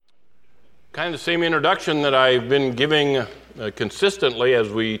Kind of the same introduction that I've been giving consistently as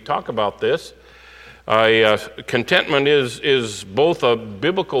we talk about this. Contentment is both a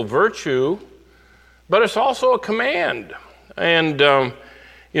biblical virtue, but it's also a command. And,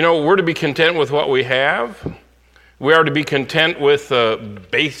 we're to be content with what we have. We are to be content with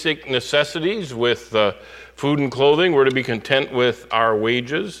basic necessities, with food and clothing. We're to be content with our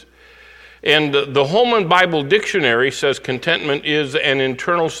wages. And the Holman Bible Dictionary says contentment is an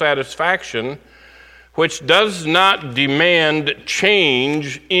internal satisfaction which does not demand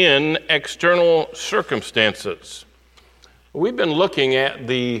change in external circumstances. We've been looking at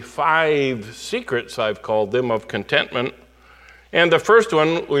the 5 secrets, I've called them, of contentment. And the first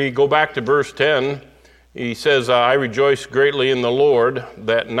one, we go back to verse 10. He says, I rejoice greatly in the Lord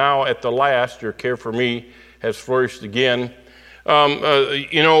that now at the last your care for me has flourished again.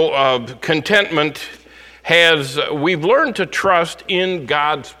 Contentment we've learned to trust in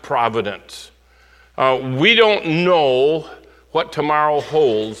God's providence. We don't know what tomorrow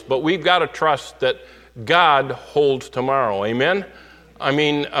holds, but we've got to trust that God holds tomorrow. Amen?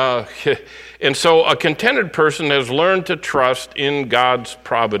 And so a contented person has learned to trust in God's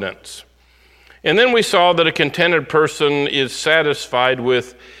providence. And then we saw that a contented person is satisfied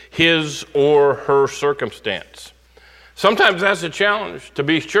with his or her circumstance. Sometimes that's a challenge, to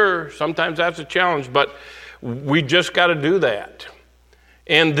be sure. Sometimes that's a challenge, but we just got to do that.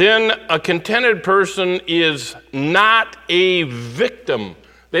 And then a contented person is not a victim.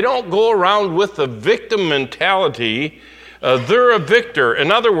 They don't go around with the victim mentality. They're a victor.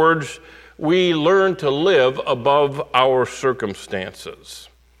 In other words, we learn to live above our circumstances.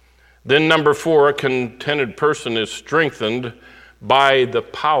 Then number 4, a contented person is strengthened by the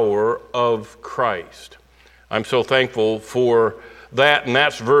power of Christ. I'm so thankful for that, and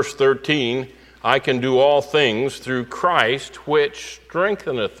that's verse 13. I can do all things through Christ, which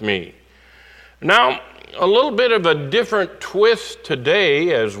strengtheneth me. Now, a little bit of a different twist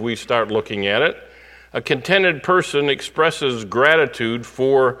today as we start looking at it. A contented person expresses gratitude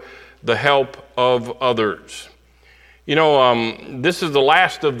for the help of others. This is the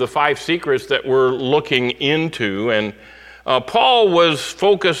last of the 5 secrets that we're looking into, and Paul was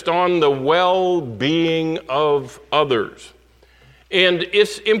focused on the well-being of others. And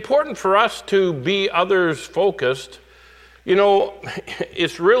it's important for us to be others-focused.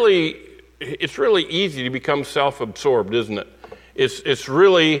 It's really easy to become self-absorbed, isn't it? It's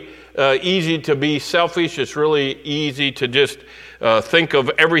really easy to be selfish. It's really easy to just think of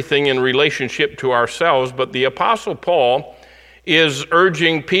everything in relationship to ourselves. But the Apostle Paul is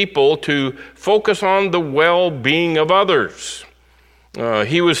urging people to focus on the well-being of others.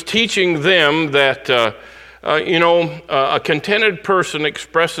 He was teaching them that, a contented person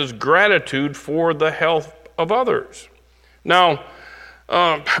expresses gratitude for the health of others. Now,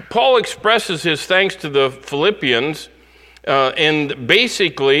 Paul expresses his thanks to the Philippians, and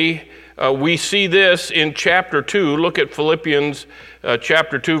basically we see this in chapter 2. Look at Philippians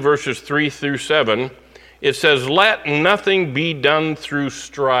chapter 2, verses 3 through 7. It says, let nothing be done through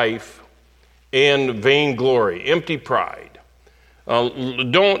strife and vainglory, empty pride.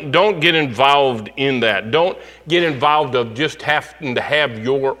 Don't get involved in that. Don't get involved of just having to have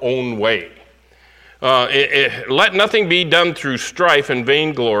your own way. Let nothing be done through strife and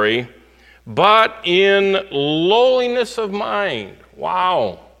vainglory, but in lowliness of mind.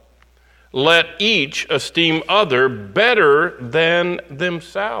 Wow. Let each esteem other better than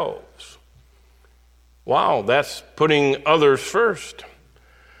themselves. Wow, that's putting others first.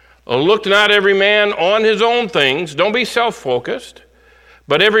 Look not every man on his own things. Don't be self-focused,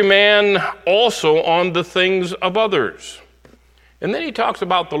 but every man also on the things of others. And then he talks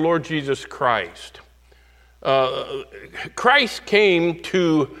about the Lord Jesus Christ. Christ came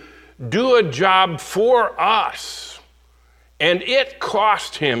to do a job for us, and it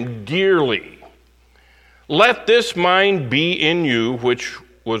cost him dearly. Let this mind be in you, which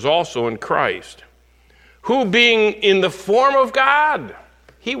was also in Christ, who being in the form of God,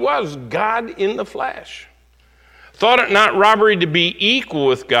 he was God in the flesh, thought it not robbery to be equal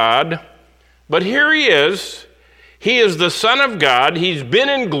with God, but here he is the Son of God, he's been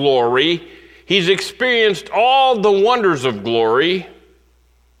in glory, he's experienced all the wonders of glory,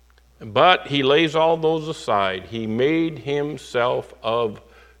 but he lays all those aside. He made himself of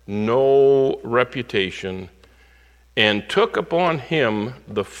no reputation and took upon him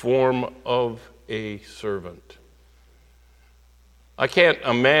the form of a servant. I can't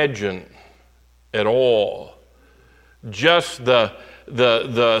imagine at all just the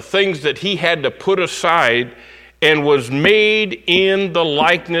things that he had to put aside and was made in the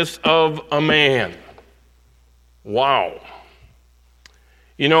likeness of a man. Wow.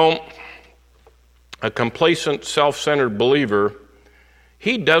 a complacent, self-centered believer,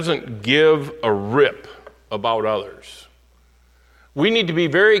 he doesn't give a rip about others. We need to be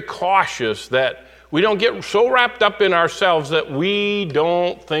very cautious that we don't get so wrapped up in ourselves that we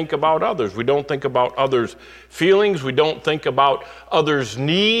don't think about others. We don't think about others' feelings. We don't think about others'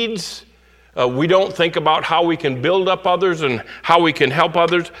 needs. We don't think about how we can build up others and how we can help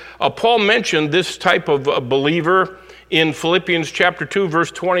others. Paul mentioned this type of believer in Philippians chapter 2,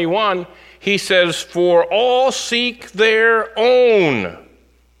 verse 21. He says, "For all seek their own."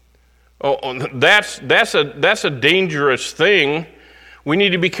 Oh, that's a dangerous thing. We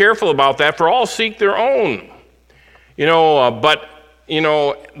need to be careful about that. For all seek their own. But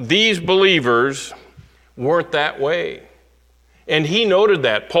these believers weren't that way. And he noted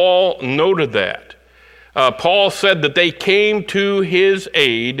that. Paul noted that. Paul said that they came to his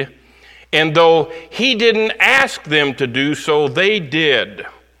aid, and though he didn't ask them to do so, they did.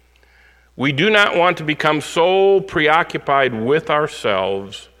 We do not want to become so preoccupied with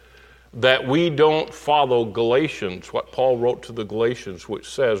ourselves that we don't follow Galatians, what Paul wrote to the Galatians, which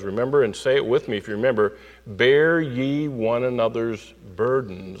says, remember, and say it with me if you remember, "Bear ye one another's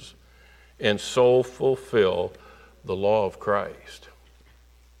burdens, and so fulfill the law of Christ."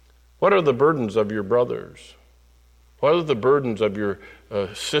 What are the burdens of your brothers? What are the burdens of your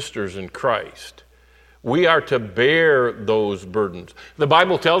sisters in Christ? We are to bear those burdens. The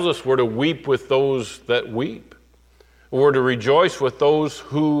Bible tells us we're to weep with those that weep. We're to rejoice with those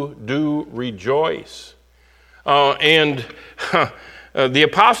who do rejoice. The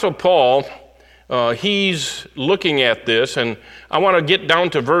Apostle Paul, he's looking at this, and I want to get down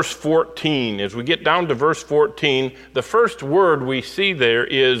to verse 14. As we get down to verse 14, the first word we see there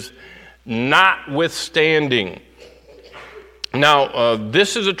is notwithstanding. Now,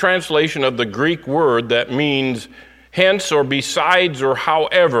 this is a translation of the Greek word that means hence or besides or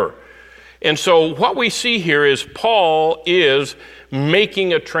however. And so what we see here is Paul is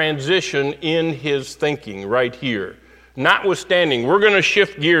making a transition in his thinking right here. Notwithstanding, we're going to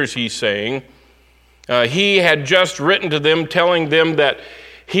shift gears, he's saying. He had just written to them telling them that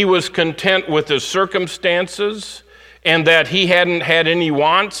he was content with his circumstances and that he hadn't had any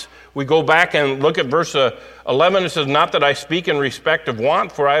wants. We go back and look at verse 11. It says, "Not that I speak in respect of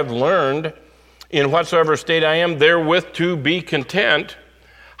want, for I have learned in whatsoever state I am therewith to be content."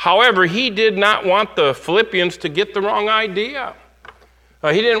 However, he did not want the Philippians to get the wrong idea.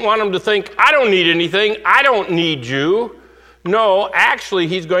 He didn't want them to think, "I don't need anything, I don't need you." No, actually,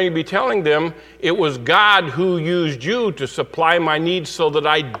 he's going to be telling them it was God who used you to supply my needs so that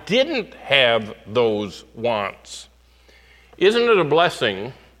I didn't have those wants. Isn't it a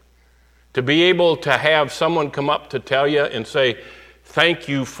blessing to be able to have someone come up to tell you and say, "Thank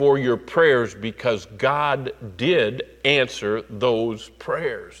you for your prayers because God did answer those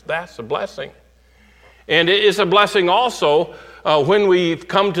prayers"? That's a blessing. And it is a blessing also when we've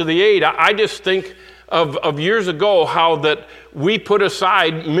come to the aid. I just think of years ago how that we put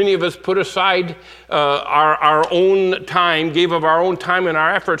aside, many of us put aside our own time, gave of our own time and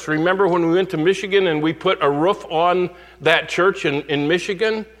our efforts. Remember when we went to Michigan and we put a roof on that church in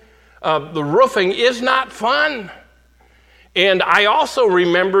Michigan? The roofing is not fun. And I also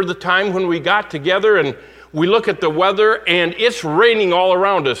remember the time when we got together and we look at the weather and it's raining all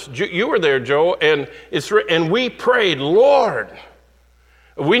around us. You were there, Joe, and we prayed, "Lord,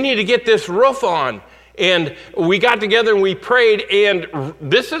 we need to get this roof on." And we got together and we prayed, and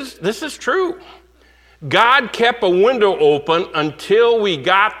this is true. God kept a window open until we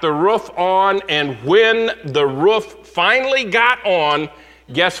got the roof on, and when the roof finally got on,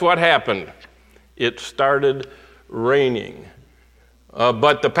 guess what happened? It started raining.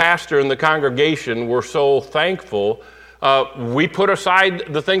 But the pastor and the congregation were so thankful. We put aside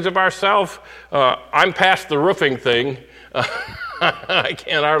the things of ourselves. I'm past the roofing thing. I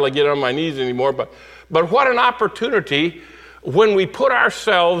can't hardly get on my knees anymore. But what an opportunity when we put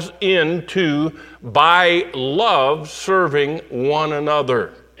ourselves into, by love, serving one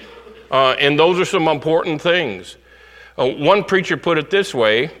another. And those are some important things. One preacher put it this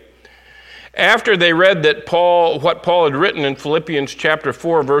way. After they read that what Paul had written in Philippians chapter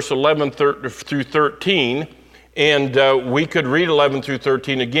 4, verse 11 through 13, and we could read 11 through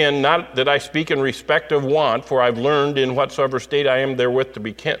 13 again, "Not that I speak in respect of want, for I've learned in whatsoever state I am therewith to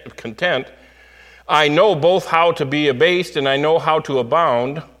be content. I know both how to be abased and I know how to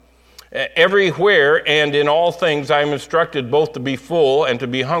abound. Everywhere and in all things I am instructed both to be full and to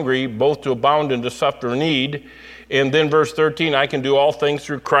be hungry, both to abound and to suffer need." And then verse 13, "I can do all things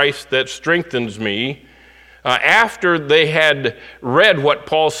through Christ that strengthens me." After they had read what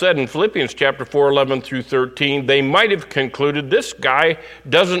Paul said in Philippians chapter 4, 11 through 13, they might have concluded this guy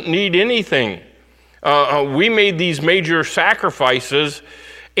doesn't need anything. We made these major sacrifices,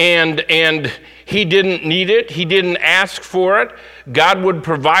 and he didn't need it. He didn't ask for it. God would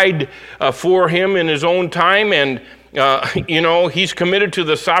provide for him in his own time, and he's committed to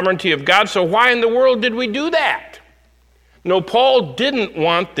the sovereignty of God. So why in the world did we do that? No, Paul didn't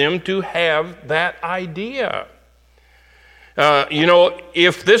want them to have that idea.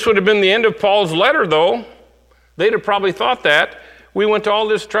 If this would have been the end of Paul's letter, though, they'd have probably thought that. We went to all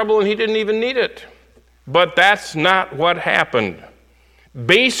this trouble and he didn't even need it. But that's not what happened.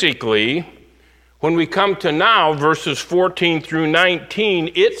 Basically, when we come to now, verses 14 through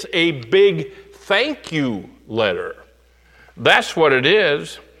 19, it's a big thank you letter. That's what it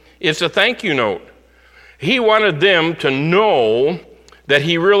is. It's a thank you note. He wanted them to know that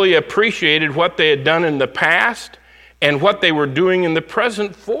he really appreciated what they had done in the past and what they were doing in the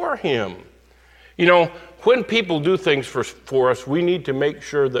present for him. When people do things for us, we need to make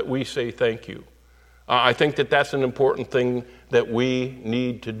sure that we say thank you. I think that that's an important thing that we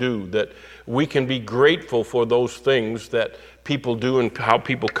need to do, that we can be grateful for those things that people do and how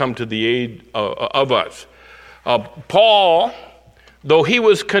people come to the aid of us. Paul, though he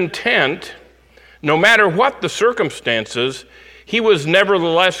was content, no matter what the circumstances, he was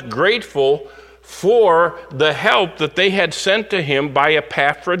nevertheless grateful for the help that they had sent to him by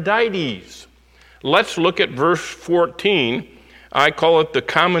Epaphroditus. Let's look at verse 14. I call it the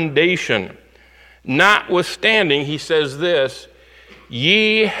commendation. Notwithstanding, he says this,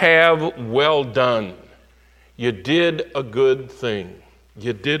 ye have well done. You did a good thing.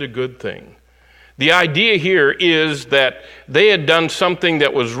 You did a good thing. The idea here is that they had done something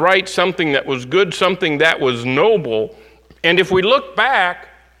that was right, something that was good, something that was noble. And if we look back,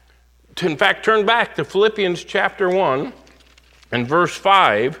 in fact, turn back to Philippians chapter 1 and verse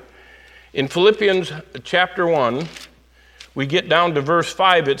 5. In Philippians chapter 1, we get down to verse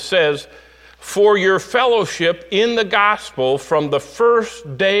 5, it says, for your fellowship in the gospel from the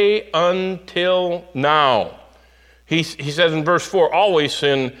first day until now. He says in verse 4, always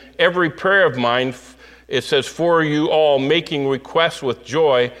in every prayer of mine, it says, for you all making requests with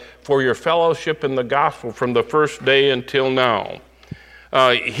joy for your fellowship in the gospel from the first day until now.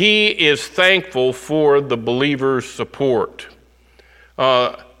 He is thankful for the believers' support.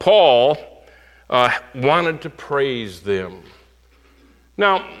 Paul wanted to praise them.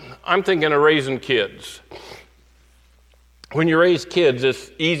 Now, I'm thinking of raising kids. When you raise kids,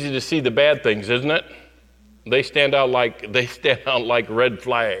 it's easy to see the bad things, isn't it? They stand out like red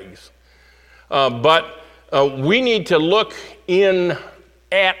flags. But we need to look in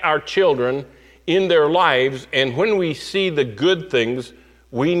at our children in their lives, and when we see the good things,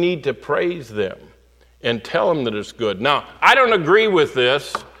 we need to praise them and tell them that it's good. Now, I don't agree with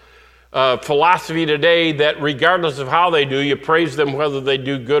this philosophy today that regardless of how they do, you praise them whether they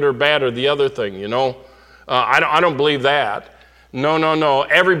do good or bad or the other thing, I don't believe that. No.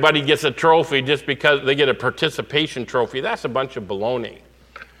 Everybody gets a trophy just because they get a participation trophy. That's a bunch of baloney.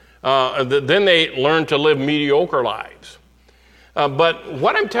 Then they learn to live mediocre lives. But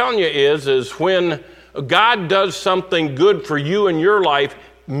what I'm telling you is when God does something good for you in your life,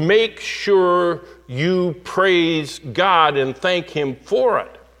 make sure you praise God and thank Him for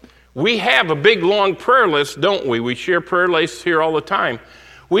it. We have a big, long prayer list, don't we? We share prayer lists here all the time.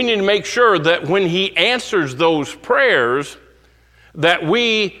 We need to make sure that when He answers those prayers, that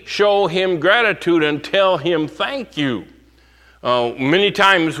we show Him gratitude and tell Him thank you. Many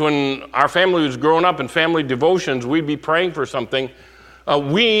times when our family was growing up in family devotions, we'd be praying for something.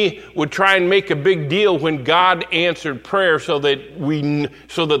 We would try and make a big deal when God answered prayer so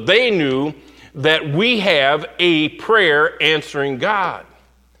that they knew that we have a prayer answering God.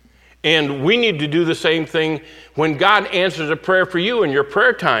 And we need to do the same thing when God answers a prayer for you in your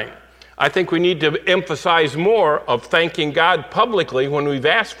prayer time. I think we need to emphasize more of thanking God publicly when we've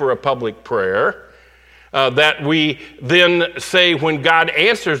asked for a public prayer. That we then say when God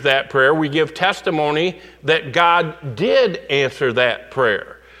answers that prayer, we give testimony that God did answer that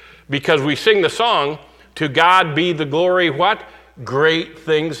prayer. Because we sing the song, to God be the glory, what? Great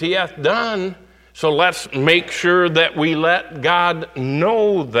things He hath done. So let's make sure that we let God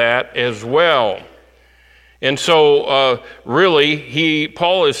know that as well. And so really,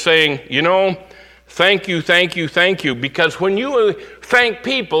 Paul is saying, thank you. Because when you thank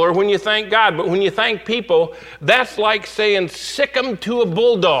people, or when you thank God, but when you thank people, that's like saying sick 'em to a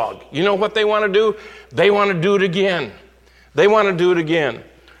bulldog. You know what they want to do? They want to do it again.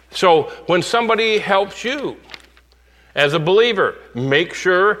 So when somebody helps you as a believer, make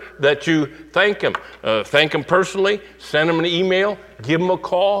sure that you thank them. Thank them personally, send them an email, give them a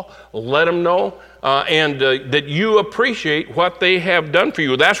call, let them know, and that you appreciate what they have done for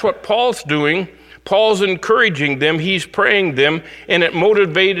you. That's what Paul's doing Paul's encouraging them, he's praying them, and it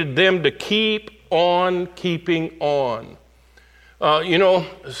motivated them to keep on keeping on.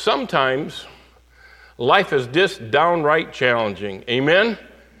 Sometimes life is just downright challenging. Amen?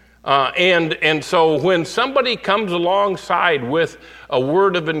 And so when somebody comes alongside with a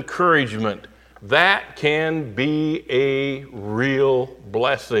word of encouragement, that can be a real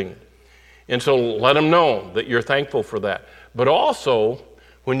blessing. And so let them know that you're thankful for that. But also,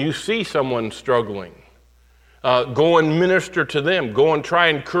 when you see someone struggling, go and minister to them. Go and try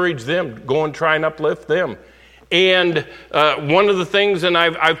and encourage them. Go and try and uplift them. And one of the things, and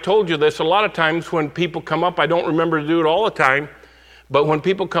I've told you this, a lot of times when people come up, I don't remember to do it all the time, but when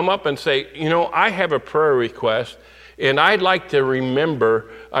people come up and say, I have a prayer request, and I'd like you to remember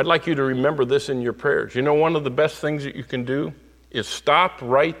this in your prayers. One of the best things that you can do is stop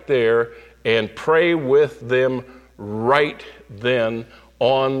right there and pray with them right then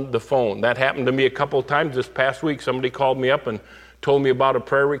on the phone. That happened to me a couple of times this past week. Somebody called me up and told me about a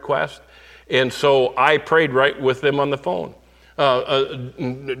prayer request, and so I prayed right with them on the phone.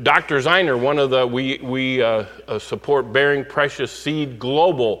 Dr. Zeiner, we support Bearing Precious Seed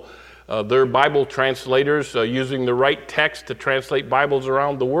Global. They're Bible translators using the right text to translate Bibles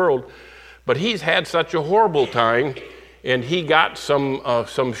around the world. But he's had such a horrible time, and he got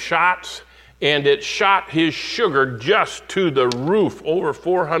some shots, and it shot his sugar just to the roof, over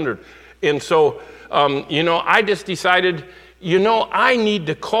 400. And so, I just decided, I need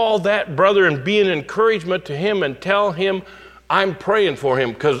to call that brother and be an encouragement to him and tell him I'm praying for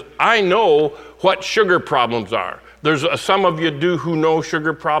him, because I know what sugar problems are. There's some of you who know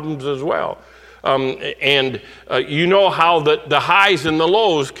sugar problems as well. And you know how the highs and the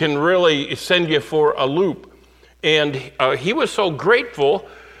lows can really send you for a loop. And he was so grateful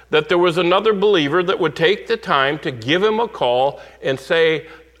that there was another believer that would take the time to give him a call and say,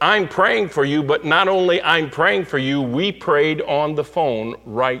 I'm praying for you, but not only I'm praying for you, we prayed on the phone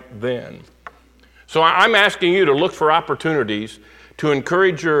right then. So I'm asking you to look for opportunities to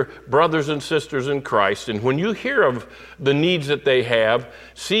encourage your brothers and sisters in Christ. And when you hear of the needs that they have,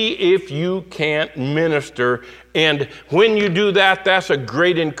 see if you can't minister. And when you do that, that's a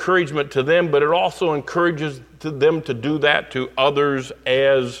great encouragement to them, but it also encourages them to do that to others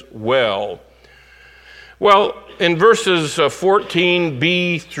as well. Well, in verses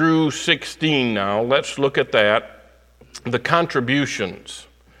 14b through 16 now, let's look at that. The contributions.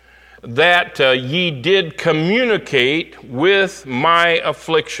 That ye did communicate with my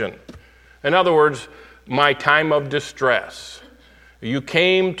affliction. In other words, my time of distress. You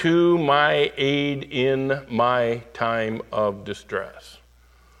came to my aid in my time of distress.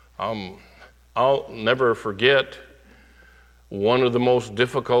 I'll never forget one of the most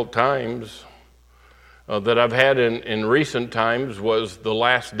difficult times that I've had in recent times was the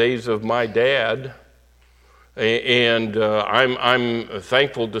last days of my dad. And I'm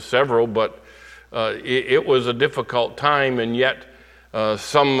thankful to several, but it was a difficult time, and yet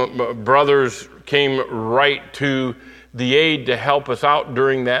some brothers came right to the aid to help us out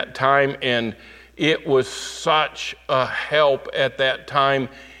during that time, and it was such a help at that time.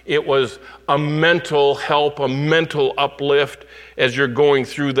 It was a mental help, a mental uplift as you're going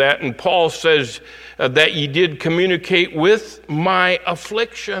through that. And Paul says that ye did communicate with my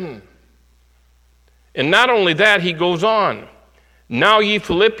affliction. And not only that, he goes on. Now ye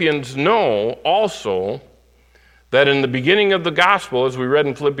Philippians know also that in the beginning of the gospel, as we read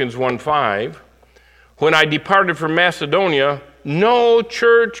in Philippians 1:5, when I departed from Macedonia, no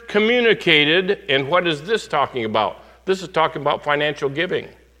church communicated. And what is this talking about? This is talking about financial giving.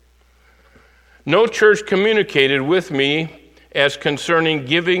 No church communicated with me as concerning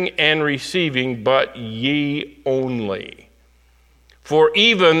giving and receiving, but ye only. For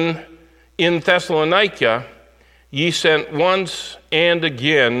even in Thessalonica, ye sent once and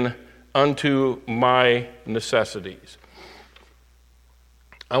again unto my necessities.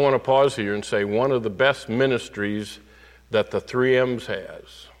 I want to pause here and say one of the best ministries that the 3Ms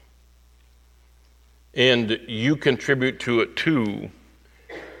has, and you contribute to it too.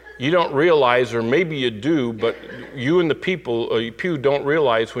 You don't realize, or maybe you do, but you and the people, pew, don't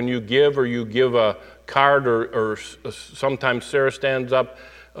realize when you give, or you give a card, or sometimes Sarah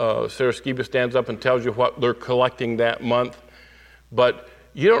Skiba stands up and tells you what they're collecting that month. But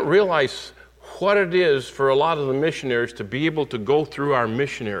you don't realize what it is for a lot of the missionaries to be able to go through our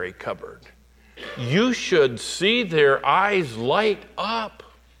missionary cupboard. You should see their eyes light up.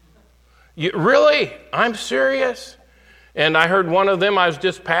 Really? I'm serious? And I heard one of them, I was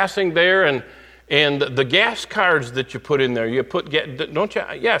just passing there, And the gas cards that you put in there, don't you?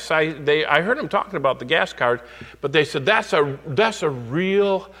 Yes, I heard them talking about the gas cards, but they said that's a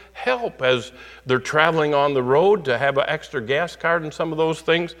real help as they're traveling on the road to have an extra gas card and some of those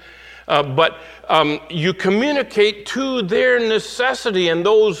things. But you communicate to their necessity, and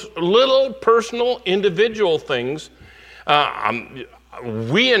those little personal individual things.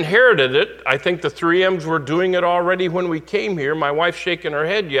 We inherited it. I think the 3Ms were doing it already when we came here. My wife's shaking her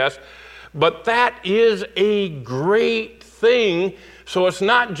head, yes. But that is a great thing. So it's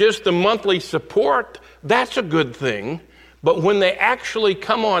not just the monthly support. That's a good thing. But when they actually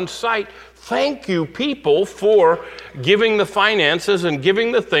come on site, thank you, people, for giving the finances and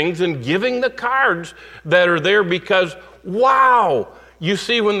giving the things and giving the cards that are there, because, wow, you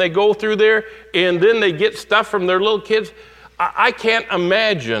see when they go through there and then they get stuff from their little kids. I can't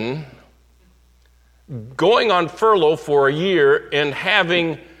imagine going on furlough for a year and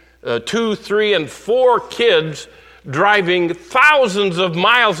having 2, 3, and 4 kids driving thousands of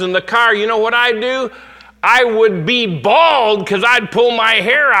miles in the car. You know what I'd do? I would be bald because I'd pull my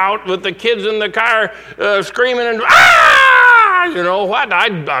hair out with the kids in the car screaming and, ah! You know what?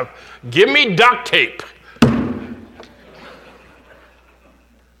 I'd give me duct tape.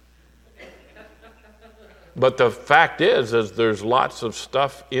 But the fact is there's lots of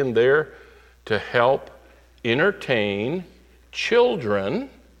stuff in there to help entertain children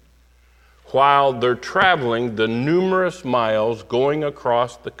while they're traveling the numerous miles going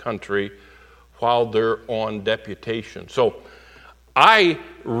across the country while they're on deputation. So I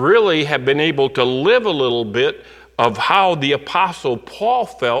really have been able to live a little bit of how the Apostle Paul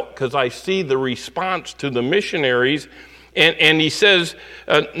felt, because I see the response to the missionaries. And he says,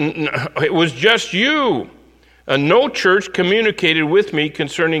 it was just you. No church communicated with me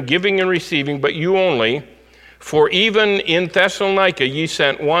concerning giving and receiving, but you only. For even in Thessalonica ye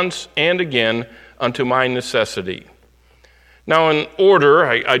sent once and again unto my necessity. Now in order,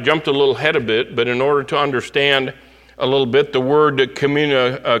 I jumped a little ahead a bit, but in order to understand a little bit, the word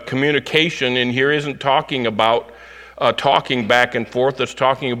communication in here isn't talking about talking back and forth. It's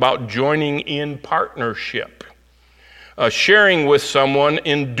talking about joining in partnership, sharing with someone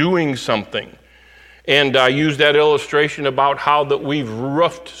in doing something. And I used that illustration about how that we've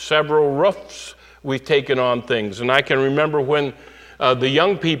roofed several roofs. We've taken on things. And I can remember when the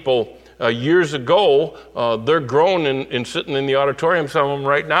young people years ago, they're grown and sitting in the auditorium, some of them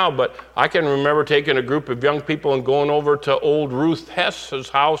right now, but I can remember taking a group of young people and going over to old Ruth Hess's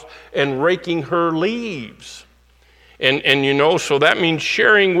house and raking her leaves. And you know, so that means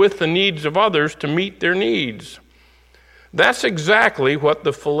sharing with the needs of others to meet their needs. That's exactly what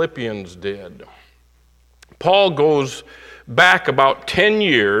the Philippians did. Paul goes back about 10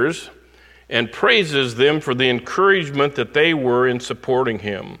 years and praises them for the encouragement that they were in supporting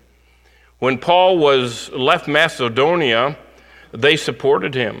him. When Paul left Macedonia, they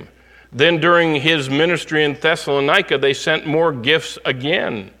supported him. Then during his ministry in Thessalonica, they sent more gifts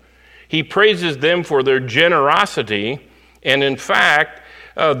again. He praises them for their generosity, and in fact,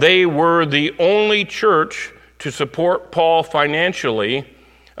 they were the only church to support Paul financially.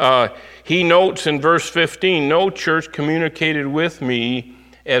 He notes in verse 15, no church communicated with me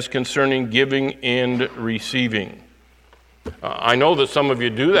as concerning giving and receiving. I know that some of you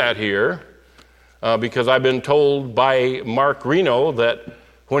do that here because I've been told by Mark Reno that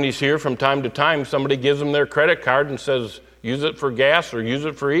when he's here from time to time, somebody gives him their credit card and says, use it for gas or use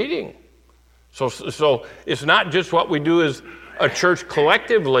it for eating. So it's not just what we do as a church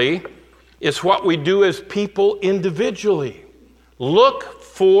collectively, it's what we do as people individually. Look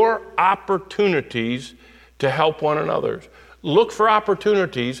for opportunities to help one another. Look for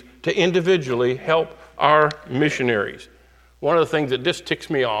opportunities to individually help our missionaries. One of the things that just ticks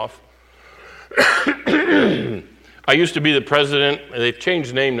me off, I used to be the president, they've changed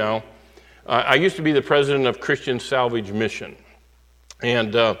the name now. I used to be the president of Christian Salvage Mission.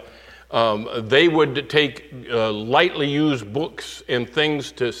 And they would take lightly used books and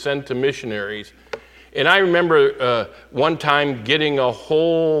things to send to missionaries. And I remember one time getting a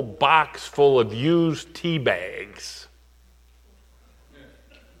whole box full of used tea bags.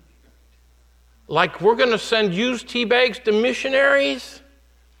 Like, we're going to send used tea bags to missionaries?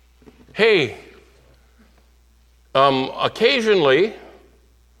 Hey, occasionally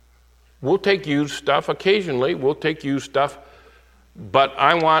we'll take used stuff. Occasionally we'll take used stuff. But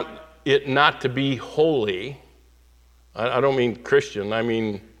I want it not to be holy. I don't mean Christian, I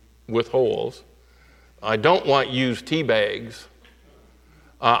mean with holes. I don't want used tea bags.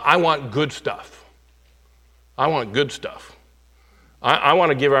 I want good stuff. I want good stuff. I want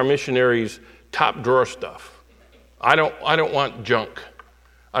to give our missionaries top drawer stuff. I don't want junk.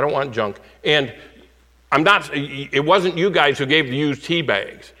 I don't want junk. And it wasn't you guys who gave the used tea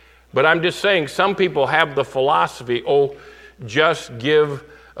bags, but I'm just saying some people have the philosophy, just give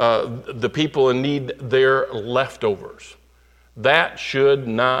the people in need their leftovers. That should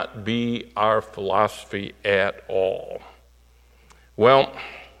not be our philosophy at all. Well,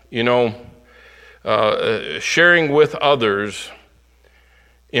 sharing with others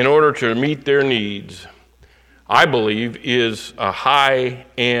in order to meet their needs, I believe, is a high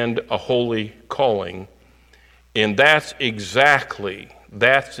and a holy calling. And that's exactly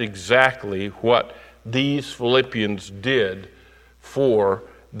what these Philippians did for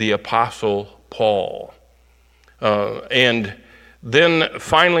the Apostle Paul. And then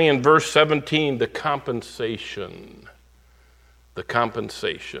finally in verse 17, the compensation. The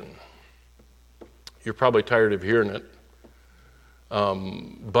compensation. You're probably tired of hearing it.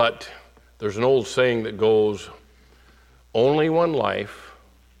 But there's an old saying that goes, only one life,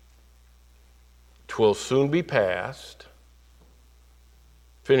 'twill soon be past.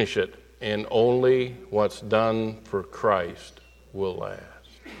 Finish it. And only what's done for Christ will last.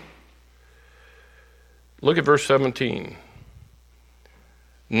 Look at verse 17.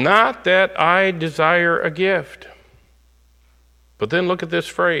 Not that I desire a gift. But then look at this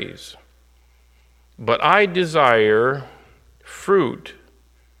phrase. But I desire fruit,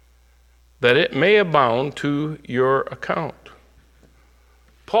 that it may abound to your account.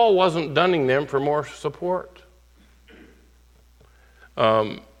 Paul wasn't dunning them for more support.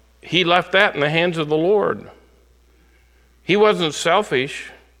 He left that in the hands of the Lord. He wasn't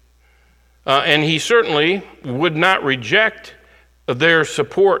selfish, and he certainly would not reject their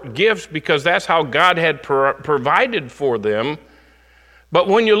support gifts because that's how God had provided for them. But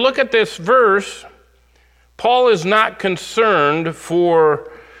when you look at this verse, Paul is not concerned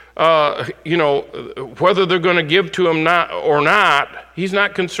for whether they're going to give to him or not. He's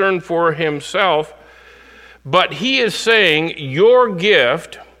not concerned for himself, but he is saying your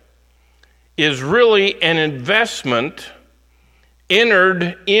gift is really an investment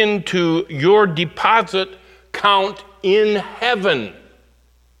entered into your deposit count in heaven.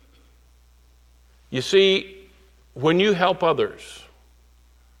 You see, when you help others,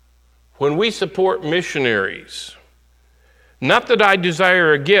 when we support missionaries, not that I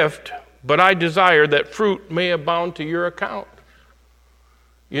desire a gift, but I desire that fruit may abound to your account.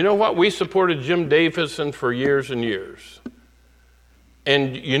 You know what? We supported Jim Davison for years and years.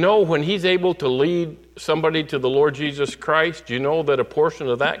 And when he's able to lead somebody to the Lord Jesus Christ, you know that a portion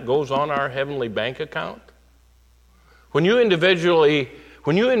of that goes on our heavenly bank account? When you individually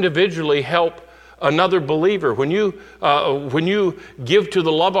help another believer, when you give to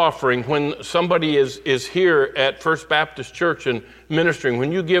the love offering, when somebody is here at First Baptist Church and ministering,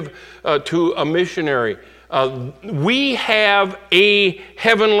 when you give to a missionary, we have a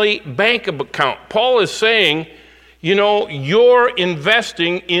heavenly bank account. Paul is saying, you're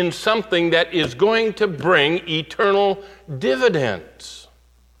investing in something that is going to bring eternal dividends.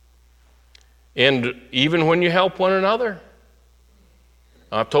 And even when you help one another,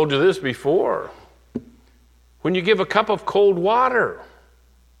 I've told you this before, when you give a cup of cold water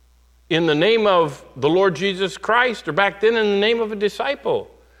in the name of the Lord Jesus Christ, or back then in the name of a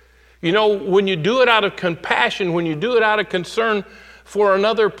disciple, when you do it out of compassion, when you do it out of concern for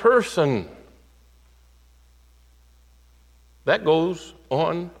another person, that goes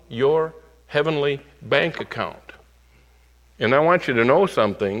on your heavenly bank account. And I want you to know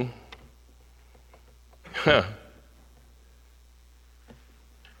something.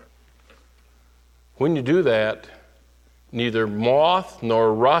 When you do that, neither moth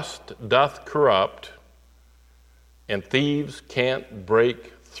nor rust doth corrupt, and thieves can't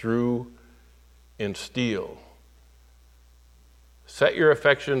break through and steal. Set your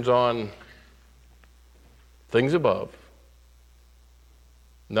affections on things above,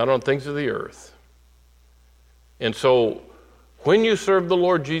 not on things of the earth. And so, when you serve the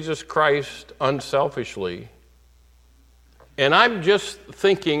Lord Jesus Christ unselfishly, and I'm just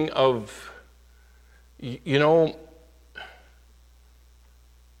thinking of, the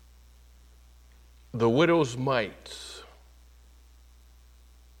widow's mites.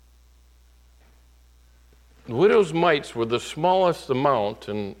 The widow's mites were the smallest amount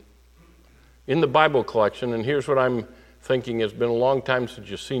in the Bible collection, and here's what I'm thinking. It's been a long time since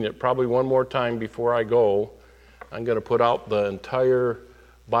you've seen it. Probably one more time before I go, I'm going to put out the entire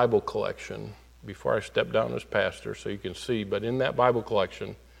Bible collection before I step down as pastor so you can see. But in that Bible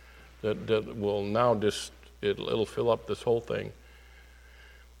collection, that will now it'll fill up this whole thing.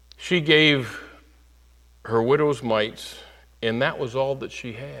 She gave her widow's mites, and that was all that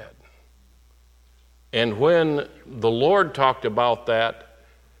she had. And when the Lord talked about that,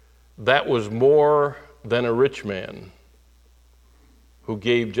 that was more than a rich man who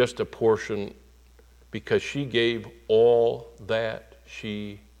gave just a portion, because she gave all that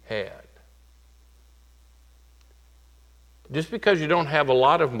she had. Just because you don't have a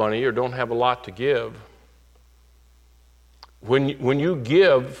lot of money or don't have a lot to give, when you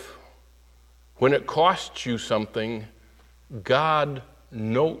give, when it costs you something, God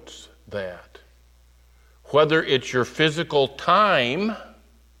notes that. Whether it's your physical time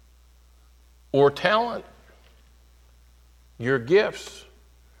or talent, your gifts.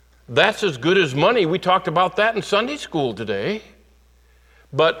 That's as good as money. We talked about that in Sunday school today.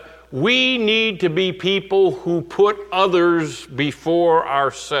 But we need to be people who put others before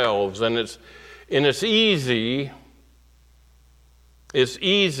ourselves. And it's easy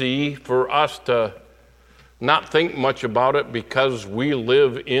for us to not think much about it because we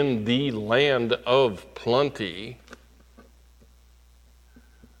live in the land of plenty.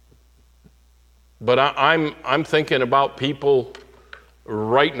 But I'm thinking about people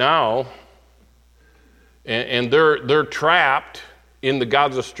right now, and they're trapped in the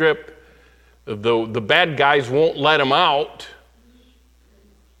Gaza Strip. The bad guys won't let them out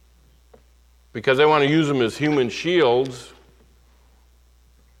because they want to use them as human shields.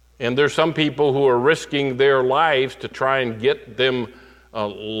 And there's some people who are risking their lives to try and get them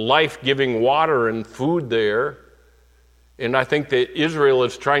life-giving water and food there. And I think that Israel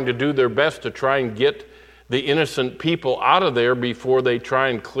is trying to do their best to try and get the innocent people out of there before they try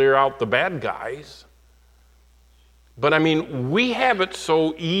and clear out the bad guys. But I mean, we have it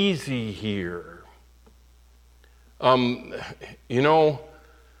so easy here. The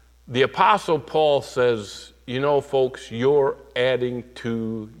Apostle Paul says, folks, you're adding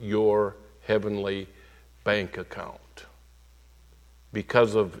to your heavenly bank account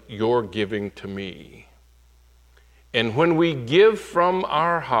because of your giving to me. And when we give from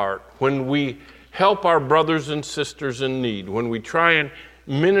our heart, when we help our brothers and sisters in need, when we try and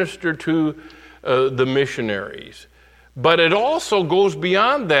minister to the missionaries, but it also goes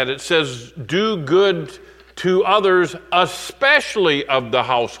beyond that. It says, do good to others, especially of the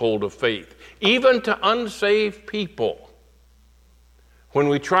household of faith, even to unsaved people. When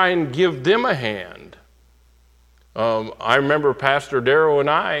we try and give them a hand. I remember Pastor Darrow and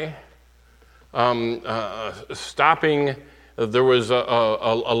I stopping. There was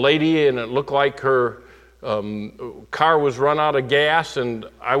a lady, and it looked like her car was run out of gas, and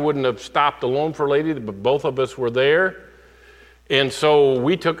I wouldn't have stopped alone for a lady, but both of us were there. And so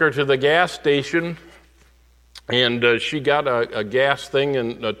we took her to the gas station, and she got a gas thing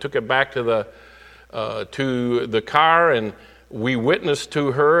and took it back to the car, and we witnessed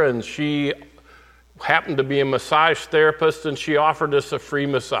to her, and she happened to be a massage therapist, and she offered us a free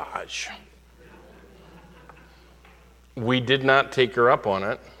massage. We did not take her up on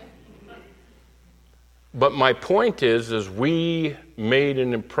it. But my point is we made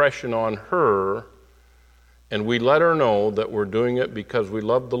an impression on her, and we let her know that we're doing it because we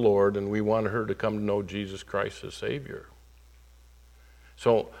love the Lord and we want her to come to know Jesus Christ as Savior.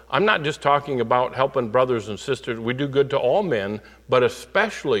 So I'm not just talking about helping brothers and sisters. We do good to all men, but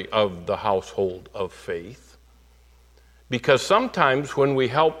especially of the household of faith. Because sometimes when we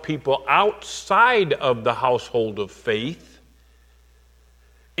help people outside of the household of faith,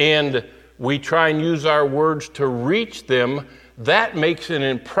 and we try and use our words to reach them, that makes an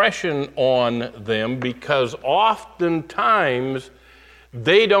impression on them, because oftentimes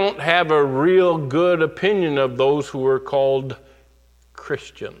they don't have a real good opinion of those who are called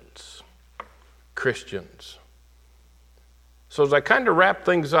Christians. So as I kind of wrap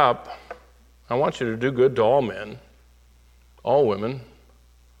things up, I want you to do good to all men, all women,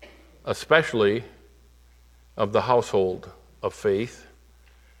 especially of the household of faith,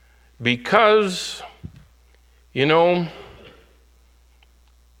 because,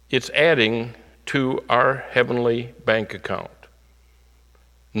 it's adding to our heavenly bank account.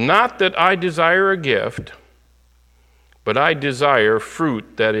 Not that I desire a gift, but I desire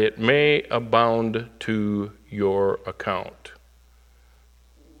fruit that it may abound to your account.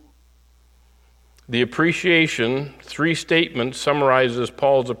 The appreciation, 3 statements, summarizes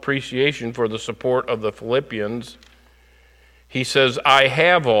Paul's appreciation for the support of the Philippians. He says, I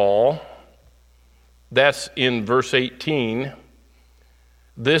have all. That's in verse 18.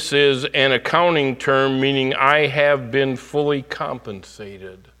 This is an accounting term meaning I have been fully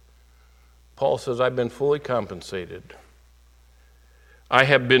compensated. Paul says, I've been fully compensated. I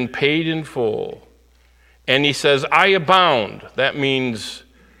have been paid in full. And he says, I abound. That means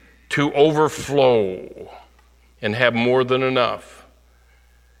to overflow and have more than enough.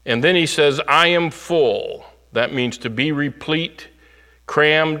 And then he says, I am full. That means to be replete,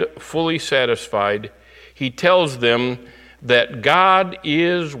 crammed, fully satisfied, he tells them that God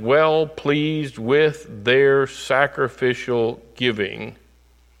is well pleased with their sacrificial giving,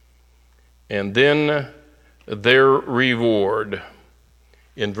 and then their reward.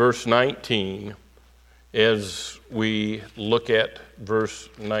 In verse 19, as we look at verse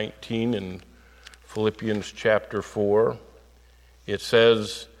 19 in Philippians chapter 4, it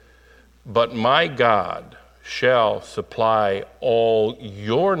says, "But my God shall supply all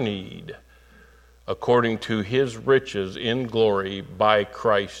your need according to his riches in glory by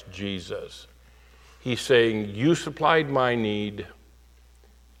Christ Jesus." He's saying, you supplied my need,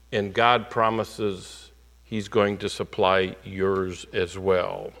 and God promises he's going to supply yours as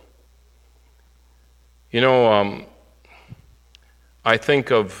well. You know, I think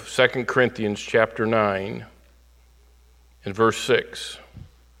of 2 Corinthians chapter 9 and verse 6.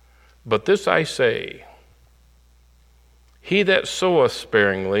 "But this I say, he that soweth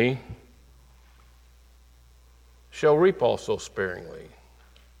sparingly shall reap also sparingly."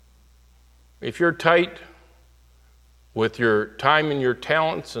 If you're tight with your time and your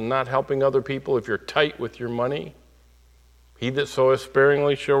talents and not helping other people, if you're tight with your money, he that soweth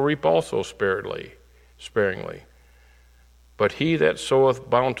sparingly shall reap also sparingly. But he that soweth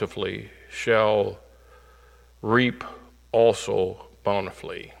bountifully shall reap also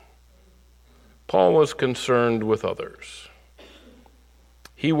bountifully. Paul was concerned with others.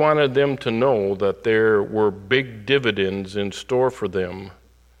 He wanted them to know that there were big dividends in store for them,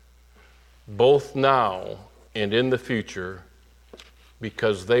 both now and in the future,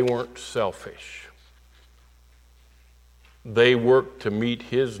 because they weren't selfish. They worked to meet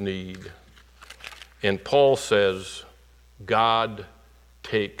his need. And Paul says, God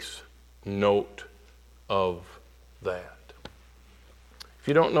takes note of that. If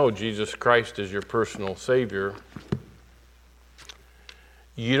you don't know Jesus Christ as your personal Savior,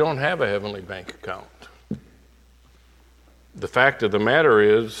 you don't have a heavenly bank account. The fact of the matter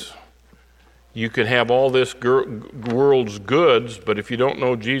is, you can have all this world's goods, but if you don't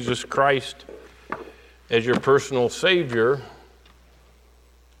know Jesus Christ as your personal Savior,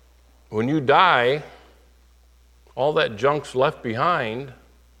 when you die, all that junk's left behind,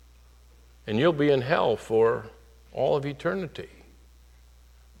 and you'll be in hell for all of eternity.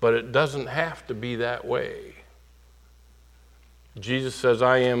 But it doesn't have to be that way. Jesus says,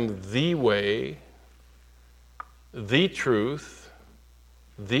 I am the way, the truth,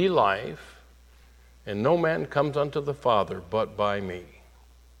 the life, and no man comes unto the Father but by me.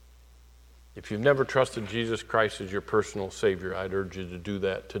 If you've never trusted Jesus Christ as your personal Savior, I'd urge you to do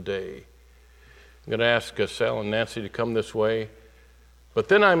that today. I'm going to ask Sal and Nancy to come this way. But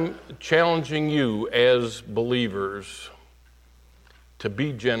then I'm challenging you as believers to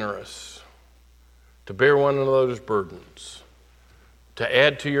be generous, to bear one another's burdens, to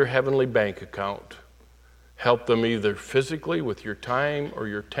add to your heavenly bank account. Help them either physically with your time or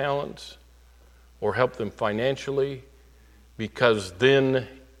your talents, or help them financially, because then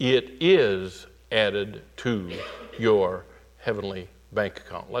it is added to your heavenly bank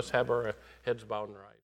account. Let's have our heads bowed and eyes.